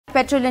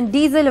Petrol and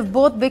diesel have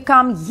both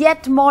become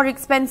yet more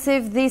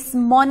expensive this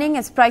morning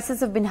as prices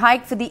have been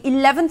hiked for the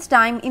 11th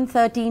time in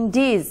 13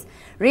 days.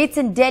 Rates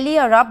in Delhi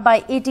are up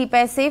by 80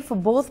 paise for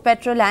both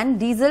petrol and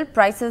diesel.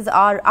 Prices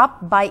are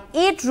up by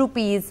 8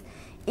 rupees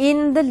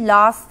in the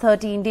last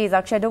 13 days.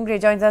 Akshay Dongre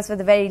joins us with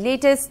the very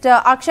latest.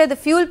 Akshay, the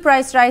fuel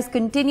price rise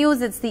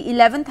continues. It's the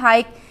 11th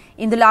hike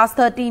in the last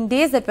 13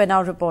 days that we're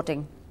now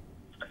reporting.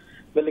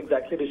 Well,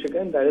 exactly, Rishika,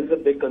 and that is a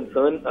big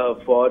concern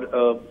for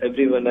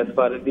everyone as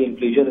far as the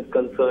inflation is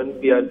concerned.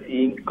 We are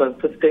seeing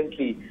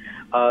consistently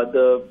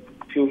the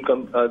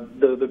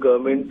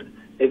government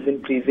is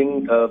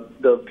increasing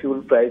the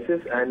fuel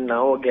prices, and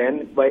now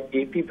again by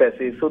 80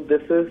 paise. So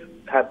this is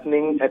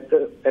happening at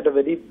a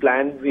very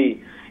planned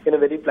way,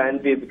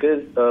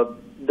 because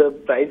the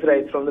price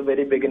rise from the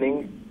very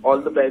beginning, all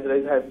the price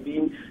rise has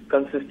been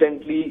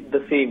consistently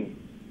the same,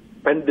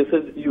 and this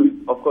is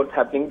of course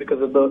happening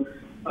because of the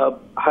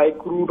high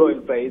crude oil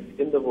price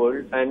in the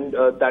world, and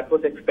that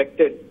was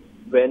expected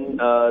when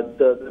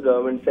the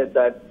government said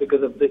that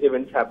because of the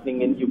events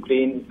happening in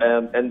Ukraine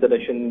and the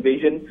Russian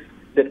invasion,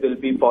 there will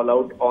be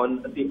fallout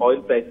on the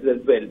oil prices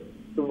as well.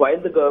 So while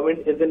the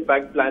government is in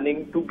fact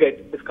planning to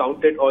get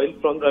discounted oil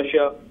from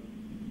Russia,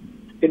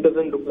 it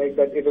doesn't look like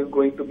that it is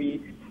going to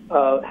be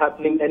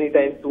happening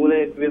anytime soon,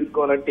 and it is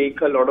going to take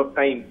a lot of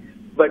time.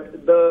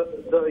 But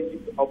the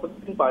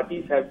opposition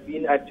parties have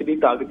been actually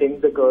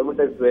targeting the government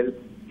as well,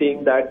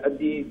 saying that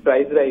the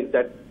price rise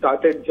that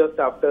started just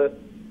after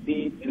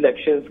the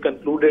elections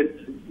concluded,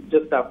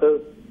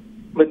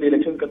 when the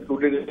elections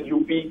concluded in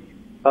UP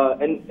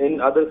and in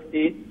other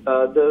states,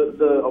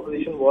 the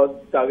opposition was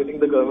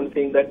targeting the government,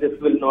 saying that this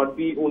will not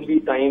be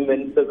only time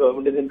when the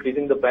government is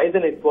increasing the price,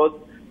 and it was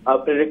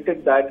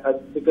predicted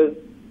that because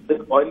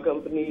the oil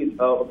companies,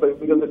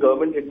 because the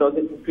government did not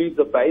increase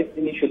the price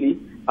initially,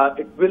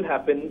 it will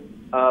happen.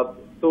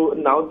 So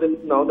now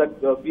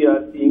that we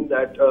are seeing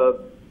that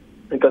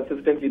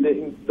consistently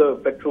the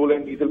petrol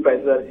and diesel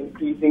prices are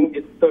increasing,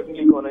 it's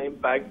certainly going to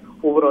impact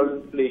overall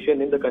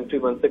inflation in the country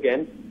once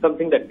again,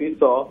 something that we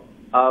saw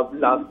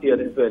last year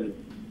as well.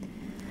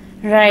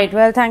 Right.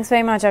 Well, thanks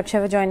very much, Akshay,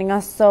 for joining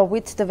us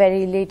with the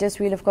very latest.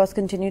 We'll, of course,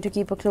 continue to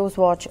keep a close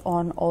watch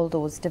on all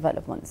those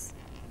developments.